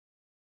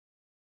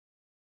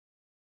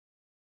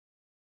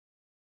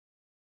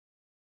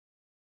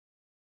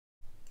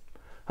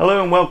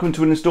Hello and welcome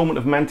to an instalment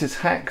of Mantis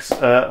Hacks.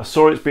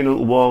 Sorry it's been a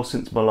little while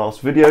since my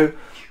last video.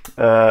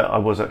 I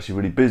was actually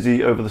really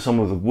busy over the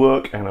summer with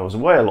work and I was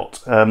away a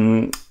lot.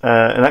 And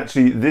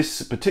actually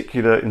this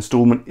particular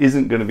instalment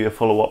isn't going to be a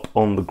follow-up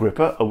on the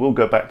gripper. I will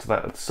go back to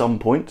that at some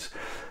point.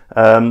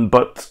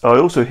 But I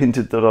also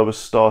hinted that I was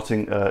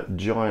starting a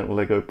giant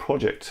Lego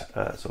project.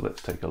 So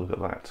let's take a look at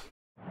that.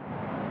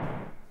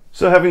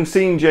 So having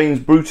seen James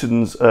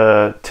Bruton's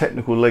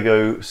technical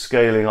Lego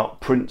scaling up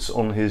prints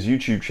on his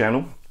YouTube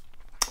channel,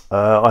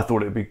 I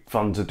thought it'd be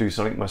fun to do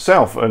something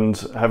myself, and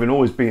having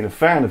always been a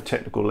fan of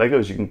technical Lego,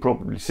 as you can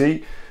probably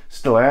see,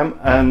 still am,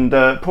 and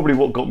probably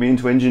what got me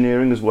into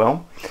engineering as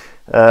well.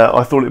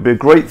 I thought it'd be a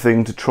great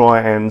thing to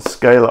try and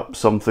scale up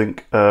something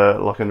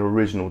like an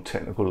original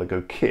technical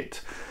Lego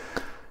kit.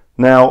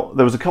 Now,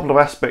 there was a couple of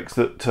aspects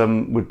that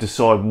would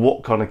decide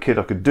what kind of kit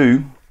I could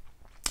do.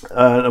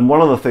 And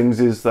one of the things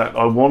is that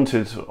I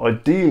wanted,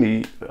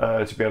 ideally,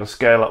 to be able to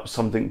scale up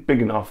something big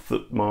enough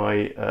that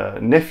my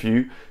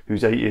nephew,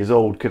 who's 8 years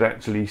old, could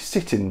actually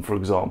sit in, for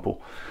example.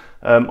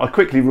 I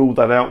quickly ruled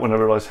that out when I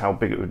realised how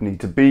big it would need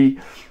to be,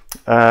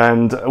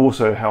 and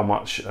also how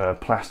much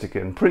plastic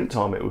and print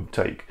time it would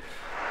take.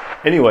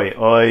 Anyway,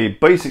 I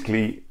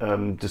basically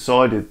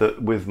decided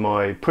that with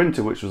my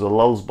printer, which was a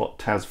LulzBot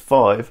TAS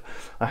 5,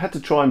 I had to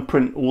try and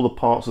print all the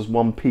parts as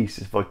one piece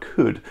if I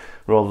could,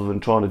 rather than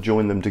trying to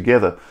join them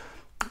together.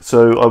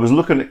 So I was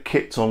looking at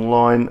kits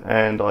online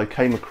and I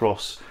came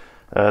across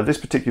this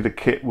particular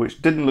kit,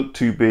 which didn't look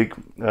too big.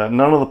 None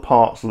of the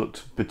parts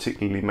looked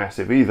particularly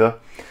massive either.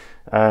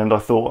 And I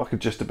thought I could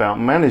just about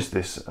manage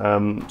this.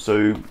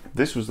 So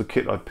this was the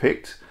kit I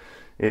picked.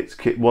 It's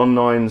kit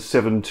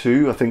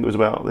 1972. I think it was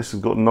about, this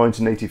has got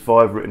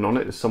 1985 written on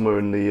it. It's somewhere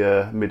in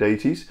the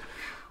mid-80s.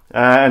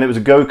 And it was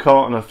a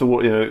go-kart, and I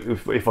thought, you know,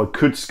 if I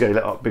could scale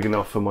it up big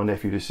enough for my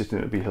nephew to sit in,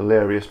 it'd be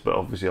hilarious, but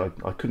obviously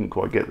I couldn't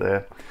quite get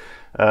there.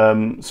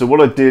 So what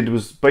I did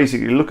was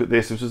basically look at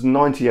this. This was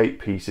 98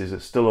 pieces.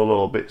 It's still a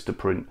lot of bits to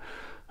print.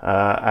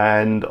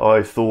 And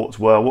I thought,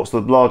 well, what's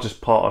the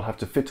largest part I'd have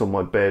to fit on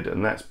my bed?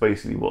 And that's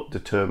basically what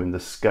determined the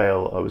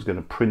scale I was going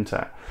to print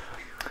at.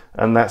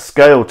 And that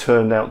scale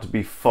turned out to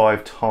be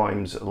 5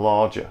 times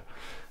larger.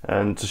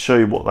 And to show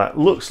you what that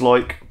looks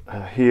like,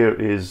 here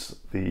is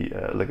the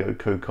Lego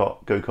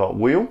Go-Kart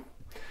wheel,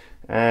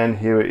 and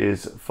here it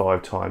is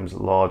 5 times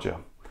larger.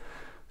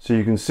 So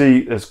you can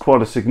see there's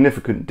quite a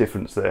significant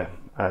difference there,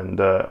 and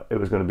it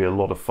was going to be a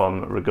lot of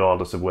fun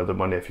regardless of whether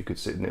my nephew could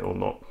sit in it or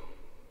not.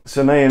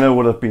 So now you know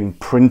what I've been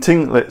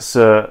printing. Let's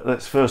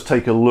first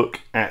take a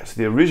look at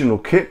the original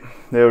kit.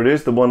 There it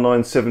is, the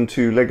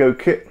 1972 Lego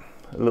kit.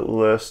 A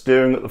little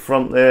steering at the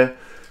front there,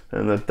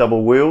 and the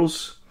double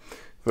wheels.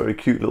 Very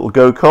cute little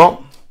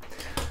go-kart.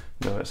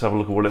 Now let's have a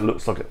look at what it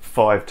looks like at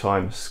 5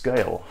 times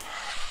scale.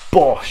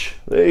 Bosh!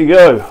 There you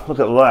go. Look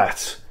at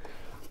that.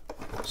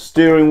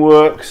 Steering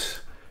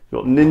works.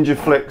 You've got Ninja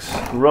Flex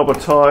rubber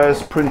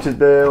tyres printed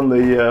there on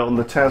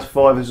the TAS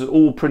 5. This is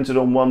all printed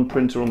on one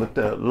printer on the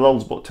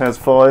LulzBot TAS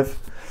 5,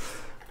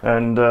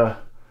 and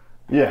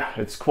yeah,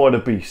 it's quite a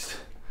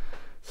beast.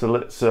 So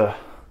let's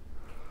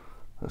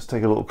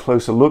take a little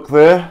closer look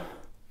there,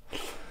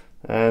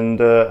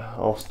 and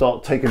I'll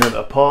start taking it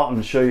apart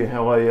and show you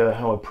how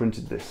I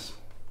printed this.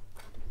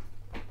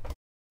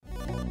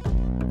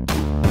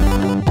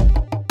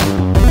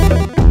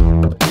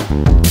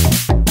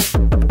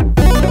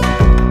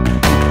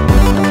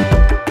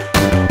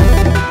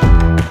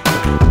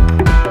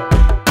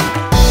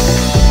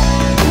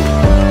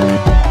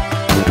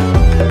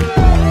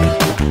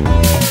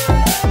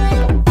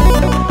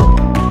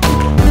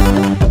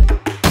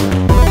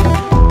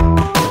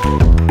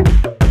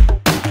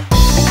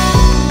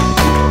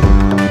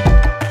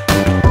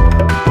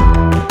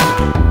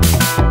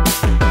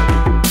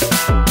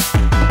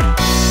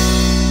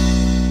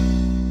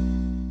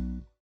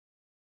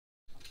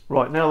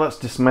 Right, now that's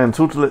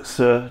dismantled, let's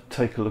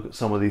take a look at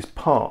some of these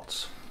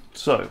parts.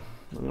 So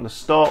I'm going to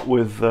start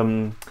with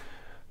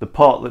the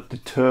part that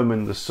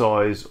determined the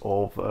size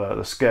of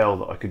the scale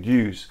that I could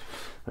use,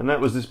 and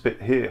that was this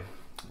bit here.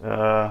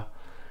 Now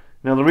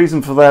the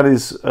reason for that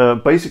is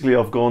basically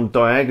I've gone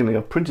diagonally.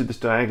 I've printed this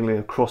diagonally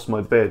across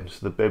my bed, so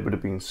the bed would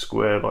have been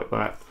square like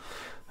that,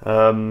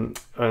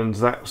 and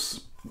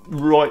that's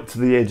right to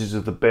the edges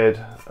of the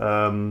bed.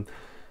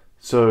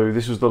 So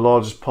this was the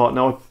largest part.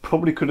 Now I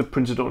probably could have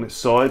printed it on its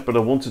side, but I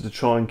wanted to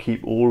try and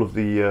keep all of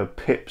the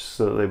pips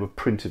so that they were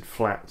printed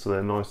flat, so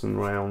they're nice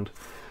and round.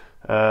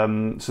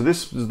 So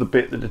this was the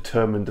bit that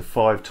determined the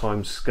 5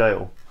 times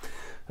scale.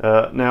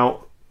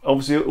 Now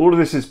obviously all of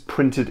this is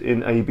printed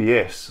in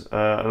ABS,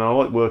 and I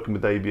like working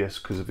with ABS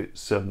because of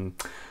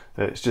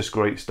it's just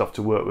great stuff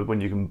to work with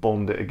when you can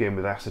bond it again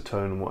with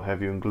acetone and what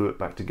have you, and glue it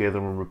back together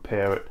and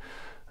repair it.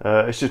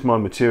 It's just my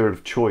material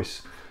of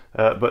choice.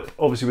 But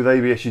obviously with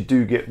ABS you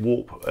do get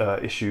warp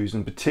issues,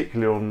 and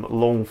particularly on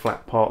long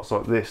flat parts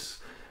like this.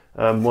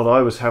 What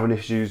I was having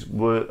issues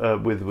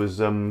with was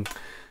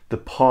the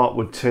part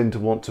would tend to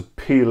want to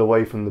peel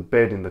away from the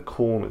bed in the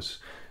corners.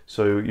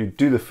 So you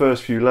do the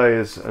first few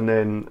layers, and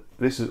then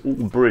this is all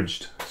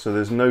bridged, so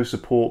there's no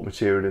support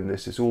material in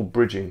this. It's all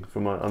bridging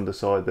from my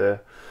underside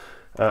there.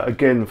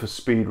 Again, for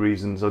speed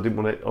reasons, I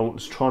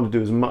was trying to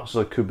do as much as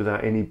I could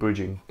without any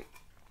bridging.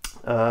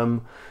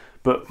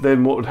 But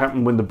then what would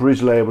happen when the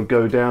bridge layer would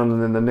go down,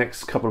 and then the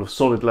next couple of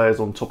solid layers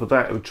on top of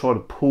that, it would try to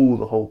pull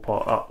the whole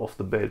part up off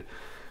the bed.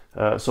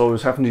 So I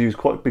was having to use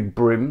quite big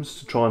brims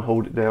to try and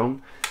hold it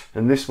down.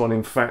 And this one,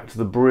 in fact,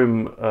 the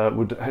brim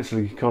would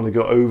actually kind of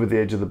go over the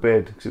edge of the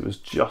bed, because it was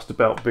just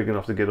about big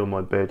enough to get on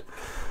my bed.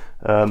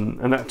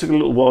 And that took a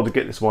little while to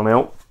get this one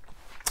out.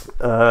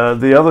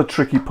 The other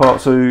tricky part,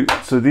 so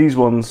these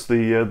ones,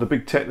 the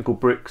big technical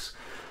bricks,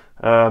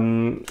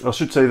 I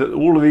should say that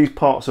all of these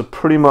parts are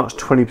pretty much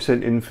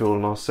 20% infill,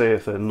 and I'll say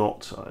if they're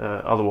not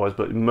otherwise,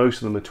 but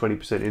most of them are 20%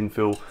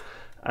 infill,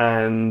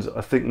 and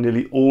I think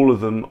nearly all of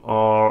them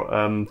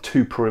are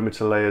 2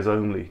 perimeter layers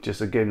only, just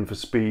again for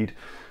speed.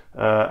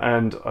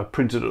 And I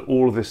printed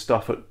all of this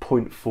stuff at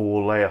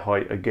 0.4 layer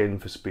height again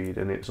for speed,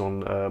 and it's on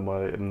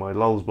my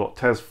LulzBot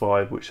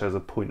TAS5, which has a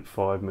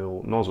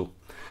 0.5mm nozzle.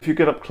 If you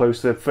get up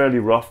close, they're fairly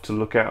rough to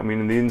look at. I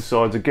mean, in the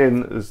insides,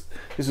 again,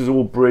 this is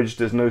all bridged.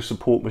 There's no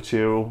support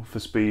material for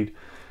speed.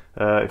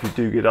 If you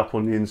do get up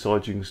on the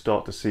inside, you can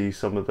start to see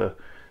some of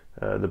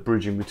the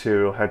bridging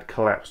material had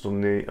collapsed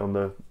on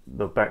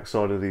the back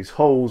side of these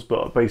holes,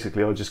 but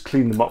basically I just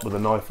cleaned them up with a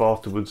knife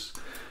afterwards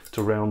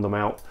to round them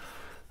out.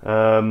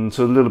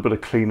 So a little bit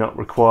of cleanup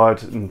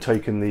required, and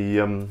taking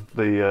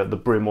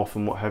the brim off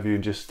and what have you,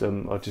 and just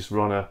I just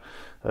run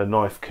a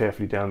knife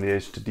carefully down the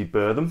edge to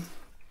deburr them.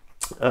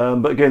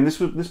 But again,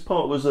 this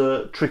part was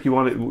a tricky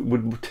one. It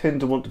would tend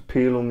to want to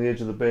peel on the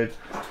edge of the bed,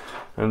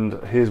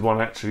 and here's one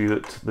actually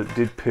that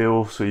did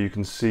peel. So you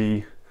can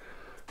see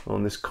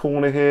on this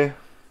corner here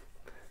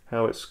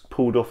how it's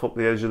pulled off up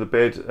the edge of the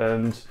bed,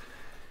 and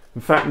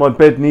in fact my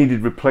bed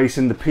needed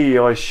replacing. The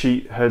PEI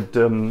sheet had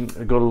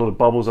got a lot of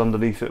bubbles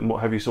underneath it and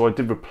what have you, so I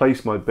did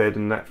replace my bed,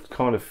 and that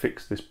kind of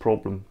fixed this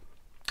problem.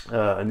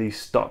 And these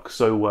stuck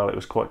so well it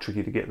was quite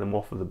tricky to get them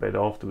off of the bed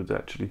afterwards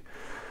actually.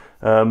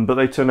 But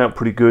they turned out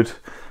pretty good.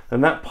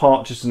 And that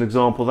part, just an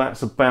example,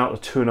 that's about a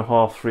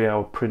 2.5–3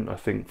 hour print, I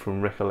think,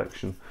 from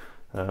recollection.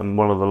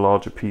 One of the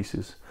larger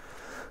pieces.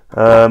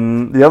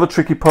 The other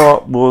tricky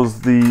part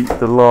was the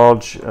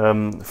large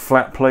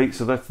flat plate.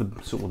 So that's the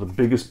sort of the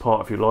biggest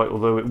part, if you like,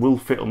 although it will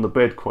fit on the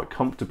bed quite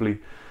comfortably.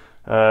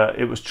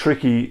 It was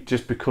tricky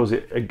just because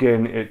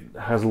it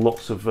has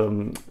lots of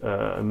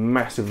a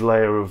massive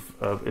layer of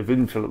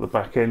infill at the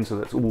back end, so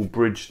that's all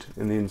bridged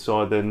in the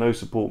inside there, no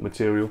support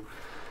material.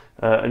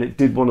 And it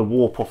did want to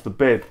warp off the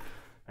bed,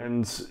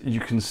 and you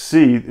can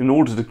see in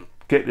order to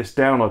get this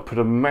down I put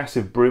a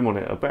massive brim on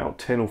it, about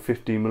 10 or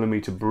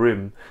 15mm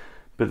brim,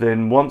 but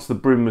then once the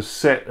brim was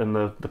set and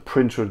the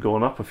printer had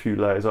gone up a few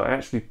layers, I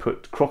actually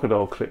put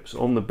crocodile clips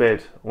on the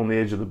bed on the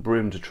edge of the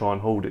brim to try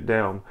and hold it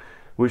down,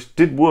 which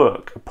did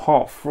work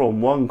apart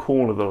from one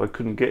corner that I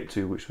couldn't get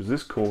to, which was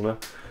this corner,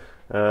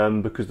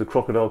 because the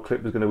crocodile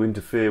clip was going to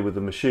interfere with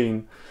the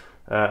machine.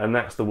 And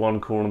that's the one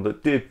corner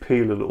that did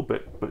peel a little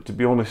bit, but to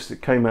be honest it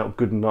came out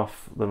good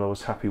enough that I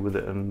was happy with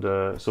it, and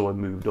so I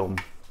moved on.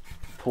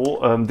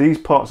 These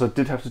parts I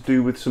did have to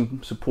do with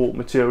some support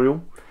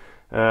material,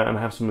 and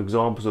I have some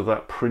examples of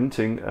that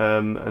printing,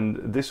 and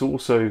this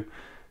also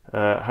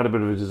had a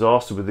bit of a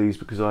disaster with these,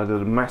 because I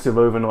did a massive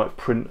overnight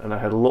print and I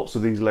had lots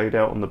of these laid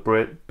out on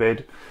the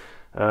bed.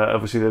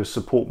 Obviously there was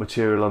support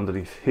material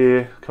underneath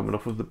here coming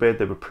off of the bed.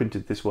 They were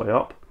printed this way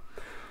up,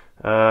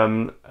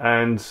 and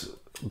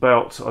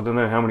about, I don't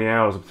know how many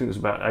hours, I think it was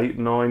about 8,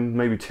 9,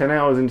 maybe 10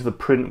 hours into the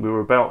print, we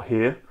were about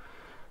here,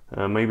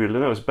 maybe,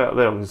 no, it was about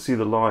there, I can see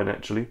the line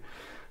actually,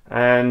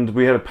 and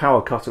we had a power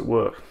cut at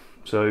work,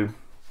 so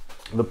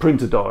the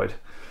printer died,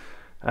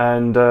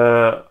 and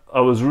I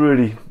was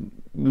really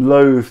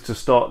loath to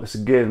start this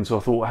again, so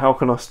I thought, how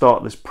can I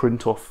start this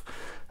print off?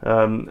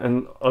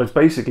 And I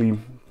basically,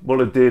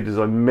 what I did is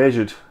I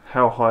measured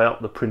how high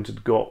up the print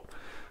had got,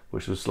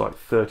 which was like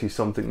 30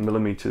 something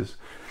millimeters.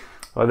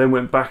 I then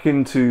went back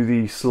into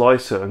the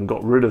slicer and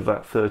got rid of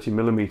that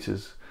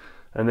 30mm,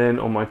 and then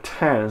on my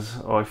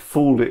TAS I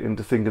fooled it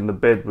into thinking the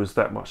bed was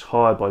that much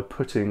higher by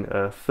putting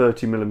a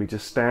 30mm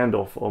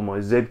standoff on my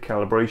Z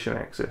calibration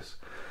axis,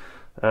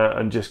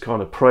 and just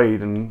kind of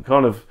prayed, and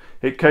kind of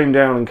it came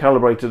down and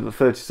calibrated at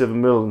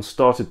 37mm and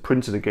started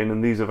printing again.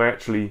 And these are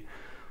actually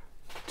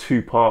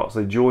 2 parts,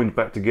 they joined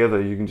back together,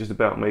 you can just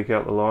about make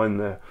out the line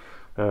there.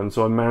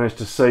 So I managed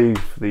to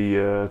save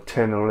the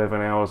 10 or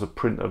 11 hours of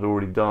print I'd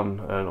already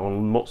done, and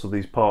on lots of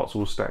these parts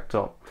all stacked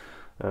up.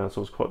 So I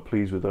was quite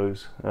pleased with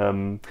those.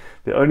 The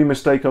only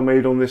mistake I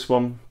made on this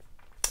one,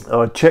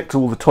 I checked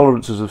all the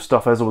tolerances of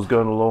stuff as I was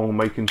going along,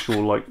 making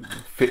sure like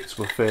fits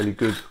were fairly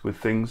good with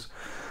things.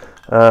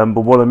 But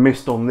what I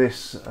missed on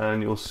this,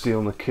 and you'll see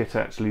on the kit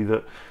actually,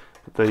 that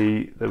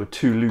they were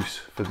too loose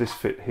for this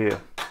fit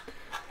here.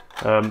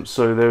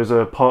 So there's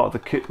a part of the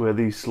kit where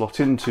these slot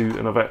into,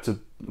 and I've had to,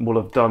 what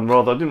I've done,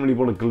 rather, I didn't really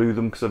want to glue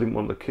them because I didn't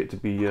want the kit to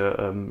be,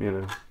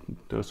 you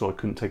know, so I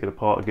couldn't take it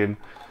apart again.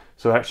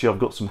 So actually I've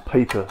got some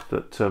paper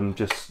that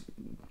just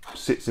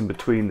sits in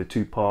between the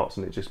 2 parts,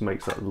 and it just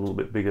makes that a little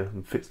bit bigger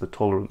and fits the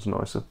tolerance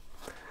nicer.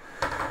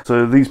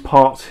 So these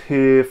parts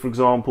here, for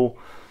example,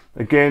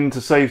 again,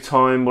 to save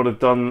time, what I've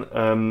done,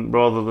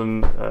 rather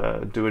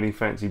than do any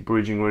fancy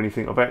bridging or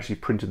anything, I've actually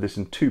printed this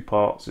in 2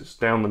 parts. It's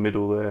down the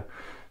middle there,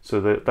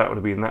 so that would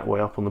have been that way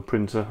up on the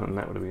printer, and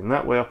that would have been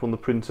that way up on the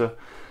printer.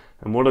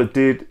 And what I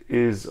did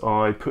is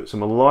I put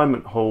some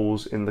alignment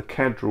holes in the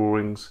CAD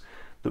drawings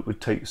that would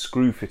take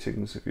screw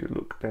fittings. If you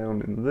look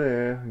down in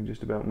there, you can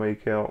just about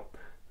make out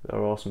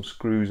there are some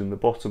screws in the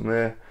bottom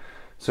there.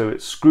 So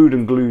it's screwed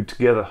and glued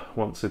together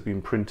once they've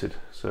been printed.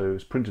 So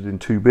it's printed in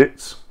 2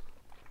 bits.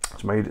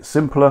 It's made it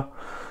simpler.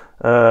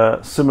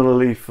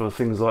 Similarly for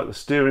things like the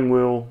steering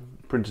wheel,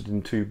 printed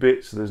in 2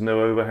 bits, so there's no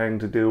overhang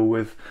to deal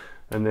with,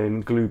 and then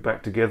glued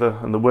back together.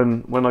 And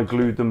when I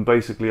glued them,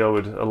 basically I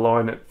would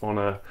align it on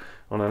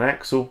an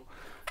axle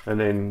and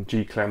then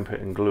G-clamp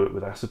it and glue it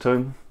with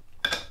acetone.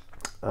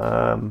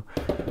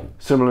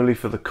 Similarly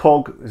for the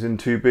cog, is in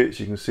 2 bits,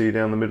 you can see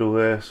down the middle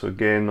there, so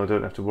again I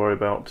don't have to worry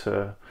about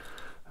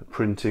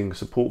printing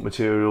support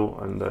material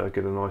and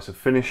get a nicer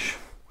finish.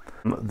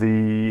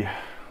 The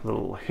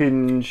little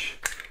hinge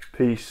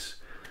piece,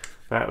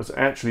 that was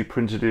actually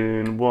printed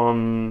in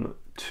 1,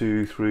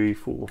 2, 3,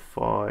 4,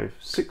 5,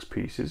 6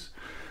 pieces.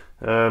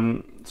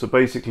 So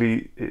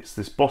basically it's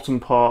this bottom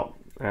part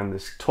and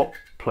this top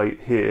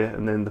plate here,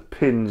 and then the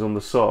pins on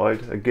the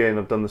side. Again,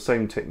 I've done the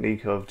same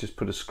technique. I've just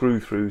put a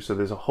screw through, so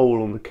there's a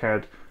hole on the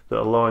CAD that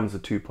aligns the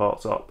 2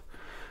 parts up,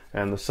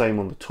 and the same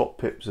on the top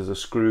pips. There's a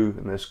screw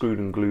and they're screwed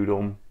and glued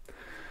on.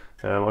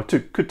 I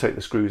could take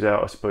the screws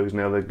out, I suppose,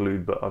 now they're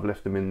glued, but I've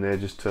left them in there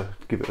just to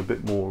give it a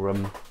bit more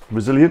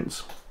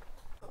resilience.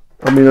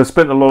 I mean, I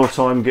spent a lot of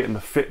time getting the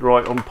fit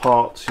right on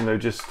parts, you know,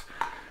 just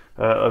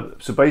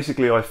so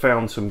basically I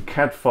found some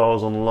CAD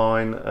files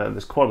online.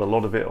 There's quite a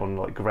lot of it on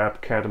like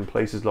GrabCAD and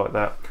places like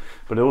that,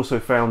 but I also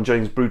found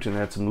James Bruton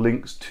had some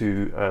links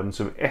to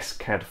some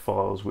SCAD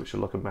files, which are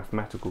like a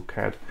mathematical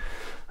CAD.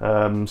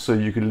 So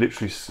you can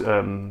literally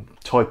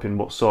type in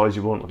what size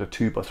you want, like a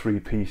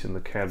 2x3 piece, and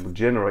the CAD will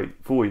generate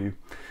for you.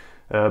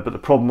 But the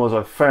problem was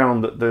I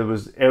found that there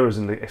was errors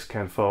in the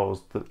SCAD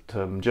files that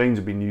James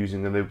had been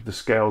using, and the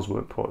scales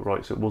weren't quite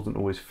right, so it wasn't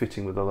always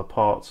fitting with other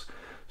parts.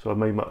 So I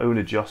made my own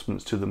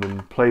adjustments to them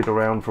and played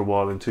around for a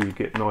while until you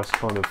get nice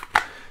kind of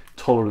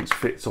tolerance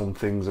fits on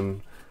things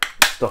and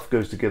stuff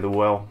goes together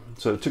well.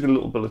 So it took a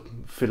little bit of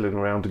fiddling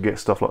around to get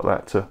stuff like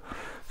that to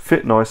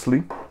fit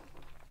nicely.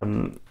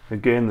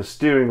 Again, the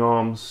steering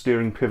arms,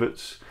 steering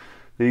pivots,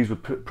 these were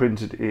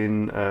printed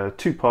in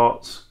 2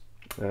 parts.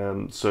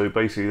 So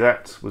basically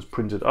that was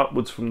printed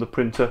upwards from the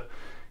printer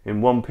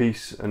in 1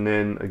 piece, and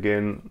then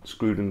again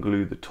screwed and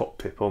glued the top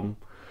pip on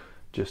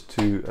just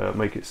to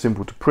make it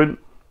simple to print.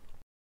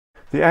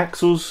 The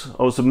axles,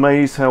 I was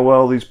amazed how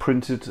well these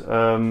printed.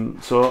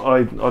 So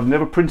I've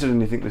never printed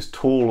anything this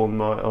tall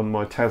on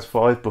my TAS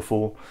 5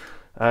 before,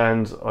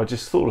 and I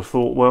just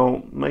thought,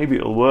 well, maybe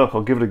it'll work.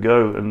 I'll give it a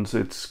go. And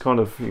it's kind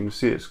of, you can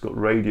see it's got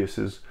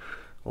radiuses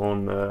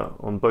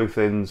on both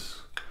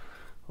ends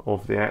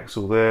of the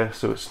axle there.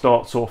 So it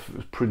starts off, it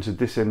was printed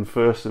this end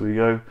first. There we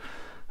go,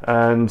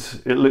 and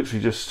it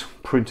literally just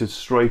printed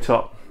straight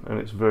up, and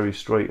it's very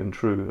straight and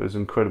true. It was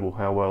incredible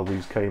how well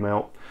these came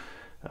out.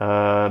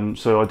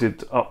 So I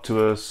did up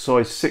to a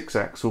size 6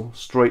 axle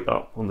straight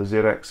up on the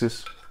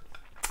Z-axis.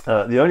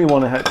 The only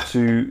one I had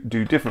to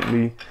do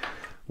differently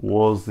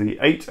was the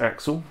 8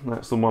 axle.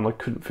 That's the one I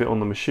couldn't fit on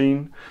the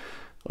machine.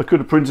 I could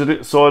have printed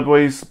it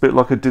sideways, a bit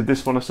like I did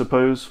this one, I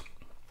suppose,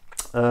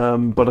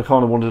 but I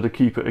kind of wanted to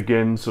keep it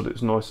again so that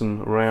it's nice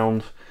and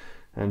round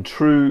and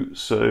true.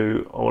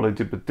 So what I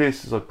did with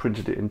this is I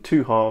printed it in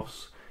 2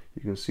 halves.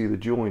 You can see the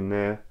join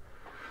there.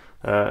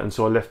 And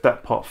so I left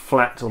that part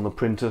flat on the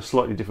printer,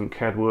 slightly different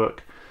CAD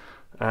work.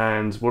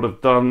 And what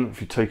I've done,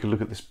 if you take a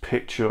look at this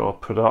picture I'll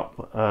put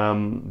up,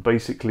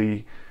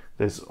 basically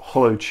there's a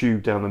hollow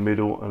tube down the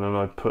middle, and then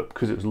I put,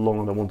 because it was long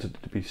and I wanted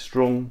it to be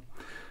strong,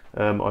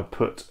 I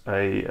put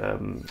a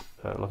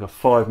like a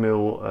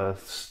 5mm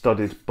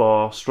studded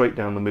bar straight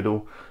down the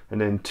middle, and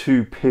then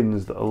 2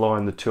 pins that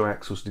align the 2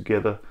 axles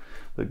together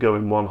that go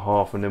in 1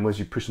 half, and then as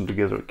you push them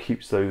together it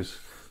keeps those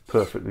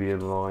perfectly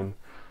in line.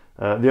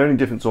 The only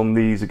difference on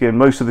these, again,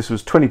 most of this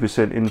was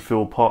 20%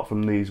 infill, apart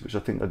from these, which I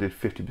think I did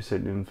 50%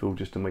 infill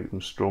just to make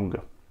them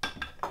stronger.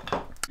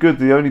 Good,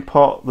 the only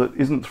part that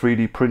isn't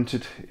 3D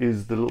printed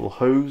is the little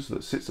hose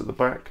that sits at the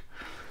back.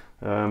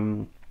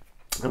 And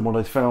what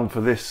I found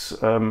for this,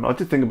 I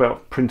did think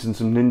about printing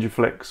some Ninja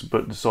Flex,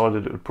 but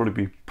decided it would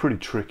probably be pretty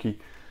tricky.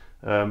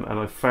 And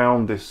I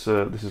found this,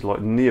 this is like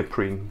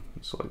neoprene,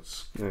 it's like,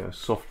 you know,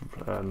 soft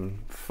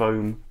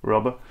foam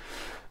rubber.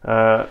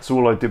 So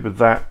all I did with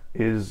that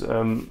is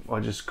I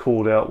just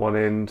cored out one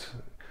end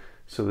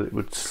so that it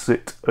would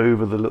sit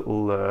over the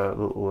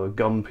little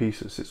gun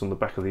piece that sits on the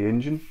back of the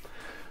engine,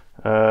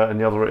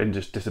 and the other end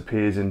just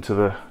disappears into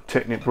the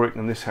Technic brick,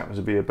 and this happens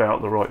to be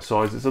about the right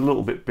size. It's a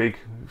little bit big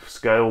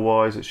scale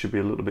wise, it should be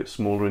a little bit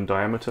smaller in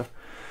diameter,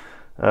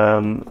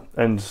 and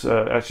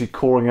actually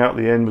coring out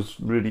the end was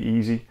really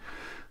easy.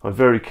 I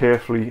very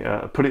carefully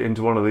put it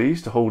into one of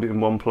these to hold it in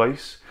one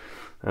place.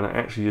 and I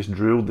actually just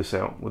drilled this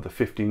out with a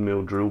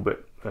 15mm drill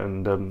bit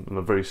and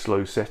a very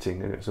slow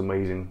setting, and it's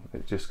amazing.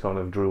 It just kind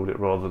of drilled it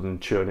rather than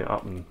churn it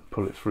up and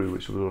pull it through,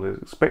 which was what I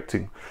was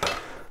expecting.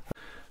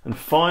 And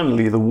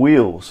finally, the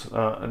wheels.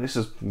 And this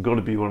has got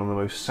to be one of the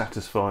most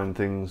satisfying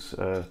things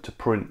to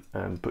print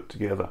and put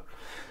together.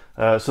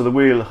 So the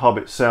wheel hub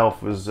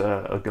itself was,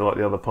 like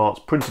the other parts,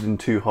 printed in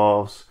 2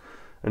 halves,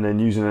 and then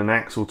using an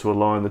axle to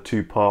align the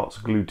 2 parts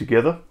glued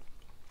together.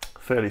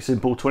 Fairly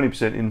simple,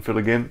 20% infill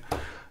again.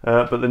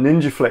 But the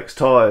Ninja Flex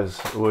tyres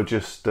were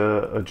just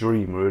a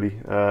dream, really.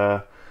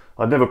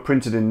 I'd never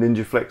printed in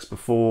Ninja Flex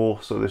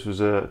before, so this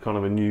was a kind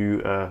of a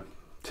new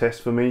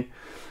test for me.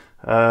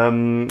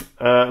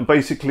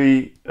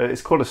 Basically,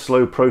 it's quite a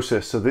slow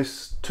process, so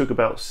this took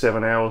about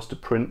 7 hours to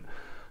print.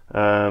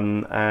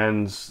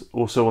 And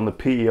also on the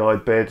PEI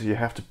bed, you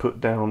have to put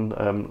down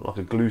like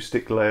a glue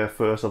stick layer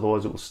first,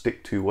 otherwise it will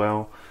stick too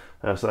well.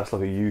 So that's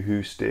like a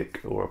Yoo-hoo stick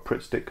or a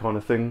Pritt stick kind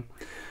of thing.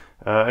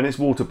 And it's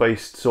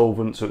water-based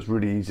solvent, so it's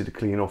really easy to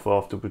clean off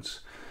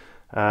afterwards.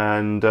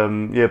 And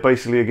yeah,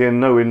 basically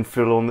again, no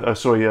infill on,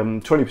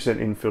 20%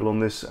 infill on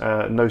this,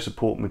 no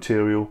support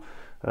material.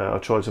 I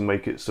tried to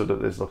make it so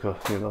that there's like a,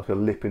 like a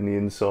lip in the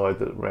inside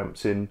that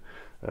ramps in.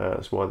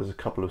 That's why there's a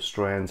couple of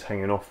strands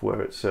hanging off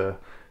where it's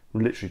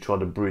literally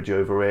tried to bridge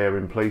over air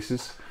in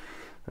places.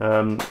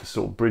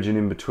 Sort of bridging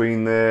in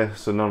between there,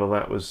 so none of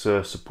that was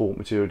support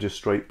material, just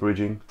straight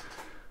bridging.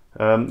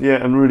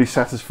 Yeah, and really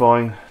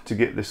satisfying to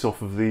get this off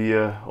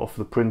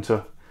the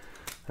printer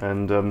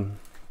and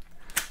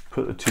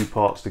put the 2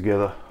 parts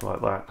together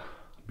like that.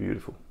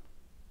 Beautiful.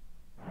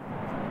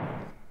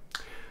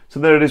 So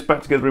there it is,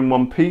 back together in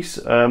one piece.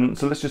 So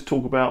let's just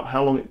talk about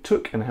how long it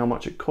took and how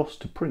much it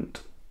cost to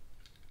print.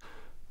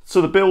 So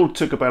the build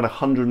took about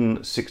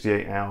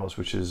 168 hours,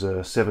 which is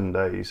 7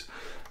 days.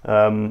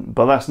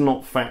 But that's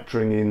not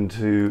factoring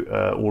into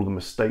all the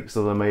mistakes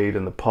that I made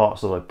and the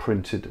parts that I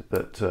printed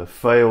that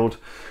failed,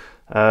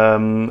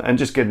 and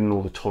just getting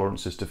all the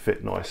tolerances to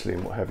fit nicely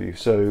and what have you.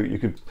 So you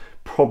could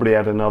probably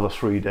add another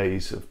 3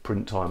 days of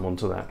print time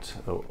onto that,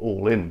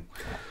 all in.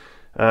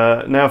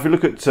 Now if you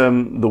look at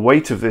the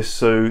weight of this,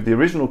 so the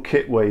original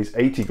kit weighs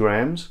 80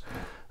 grams.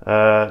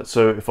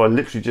 So if I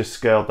literally just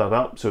scaled that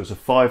up, so it's a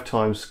 5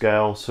 times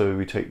scale, so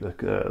we take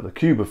the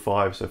cube of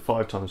 5, so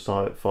 5 times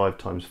 5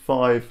 times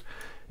 5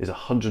 is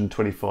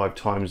 125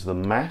 times the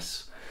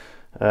mass.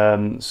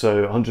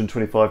 So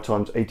 125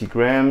 times 80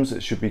 grams,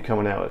 it should be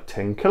coming out at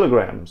 10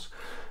 kilograms.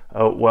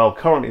 Well,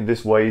 currently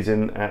this weighs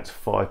in at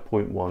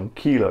 5.1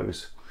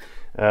 kilos.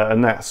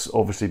 And that's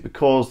obviously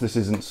because this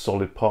isn't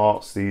solid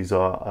parts, these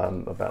are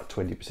about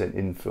 20%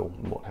 infill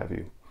and what have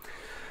you.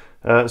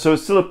 So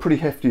it's still a pretty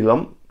hefty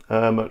lump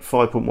at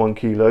 5.1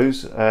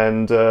 kilos,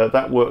 and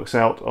that works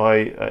out,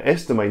 I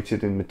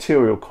estimated in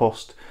material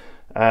cost.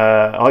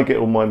 I get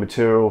all my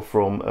material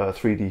from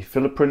 3D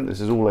filler print.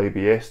 This is all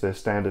ABS, they're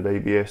standard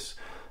ABS,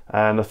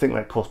 and I think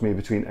that cost me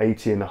between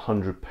 80 and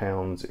 100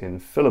 pounds in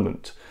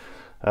filament.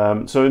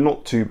 So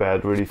not too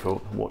bad really for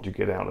what you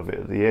get out of it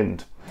at the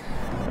end.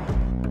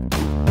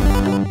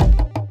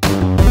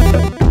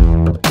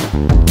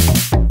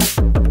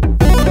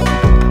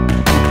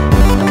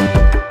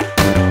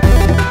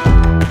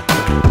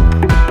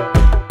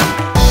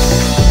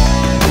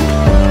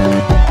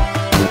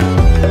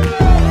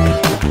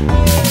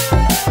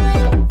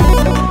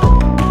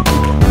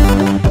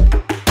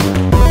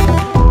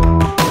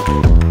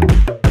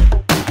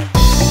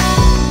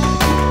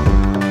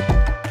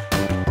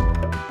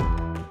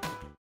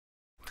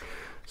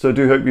 So I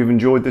do hope you've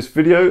enjoyed this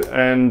video,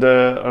 and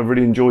I've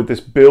really enjoyed this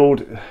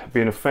build.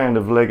 Being a fan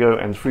of Lego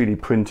and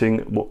 3D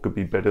printing, what could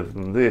be better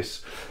than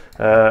this?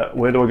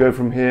 Where do I go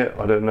from here?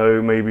 I don't know,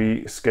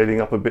 maybe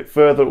scaling up a bit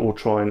further or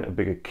trying a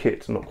bigger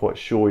kit, not quite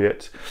sure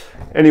yet.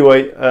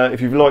 Anyway, if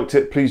you've liked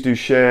it, please do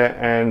share,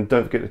 and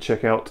don't forget to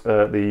check out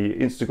the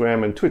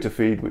Instagram and Twitter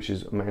feed, which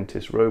is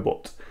Mantis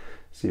Robot.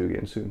 See you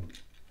again soon.